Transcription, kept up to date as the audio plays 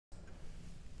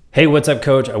Hey, what's up,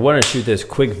 coach? I want to shoot this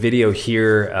quick video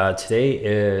here. Today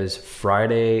is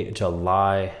Friday,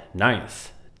 July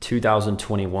 9th,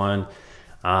 2021.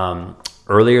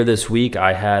 Earlier this week,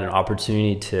 I had an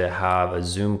opportunity to have a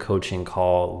Zoom coaching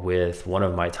call with one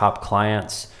of my top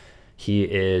clients. He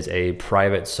is a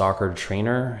private soccer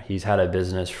trainer. He's had a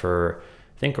business for,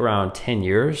 I think, around 10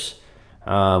 years.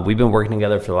 We've been working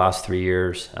together for the last 3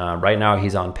 years. Right now,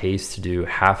 he's on pace to do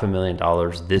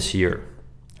 $500,000 this year,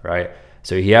 right?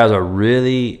 So he has a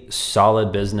really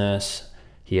solid business.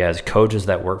 He has coaches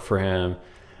that work for him.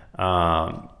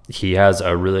 He has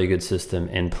a really good system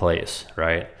in place,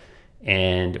 right?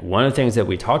 And one of the things that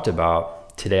we talked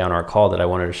about today on our call that I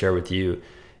wanted to share with you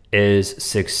is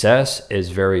success is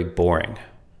very boring,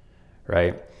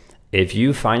 right? If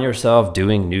you find yourself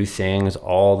doing new things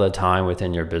all the time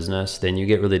within your business, then you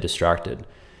get really distracted.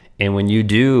 And when you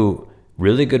do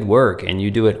really good work and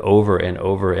you do it over and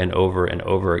over and over and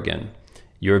over again,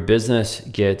 your business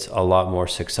gets a lot more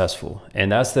successful.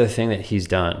 And that's the thing that he's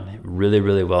done really,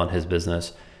 really well in his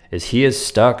business is he is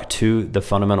stuck to the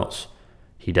fundamentals.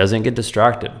 He doesn't get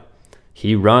distracted.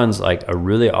 He runs like a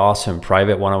really awesome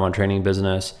private one-on-one training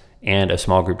business and a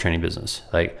small group training business.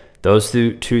 Like those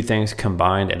two things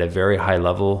combined at a very high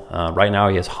level. Right now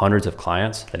he has hundreds of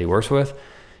clients that he works with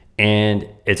and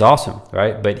it's awesome,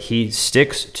 right? But he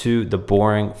sticks to the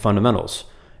boring fundamentals.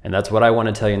 And that's what I want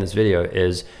to tell you in this video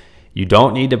is you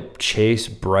don't need to chase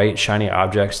bright, shiny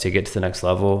objects to get to the next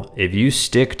level. If you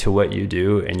stick to what you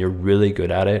do and you're really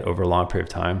good at it over a long period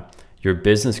of time, your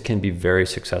business can be very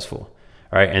successful.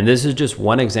 All right. And this is just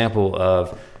one example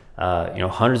of,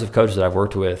 hundreds of coaches that I've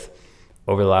worked with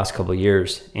over the last couple of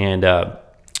years. And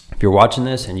if you're watching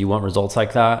this and you want results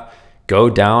like that, go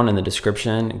down in the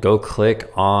description, go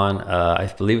click on, I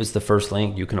believe it's the first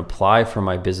link. You can apply for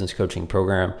my business coaching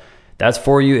program. That's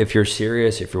for you if you're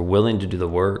serious, if you're willing to do the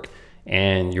work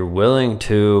and you're willing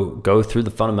to go through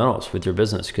the fundamentals with your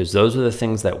business, because those are the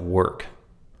things that work,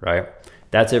 right?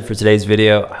 That's it for today's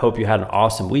video. I hope you had an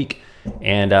awesome week.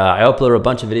 And I uploaded a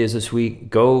bunch of videos this week.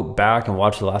 Go back and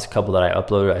watch the last couple that I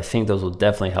uploaded. I think those will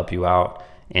definitely help you out.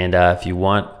 And if you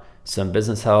want some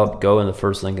business help, go in the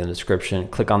first link in the description,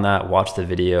 click on that, watch the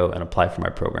video and apply for my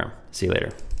program. See you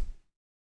later.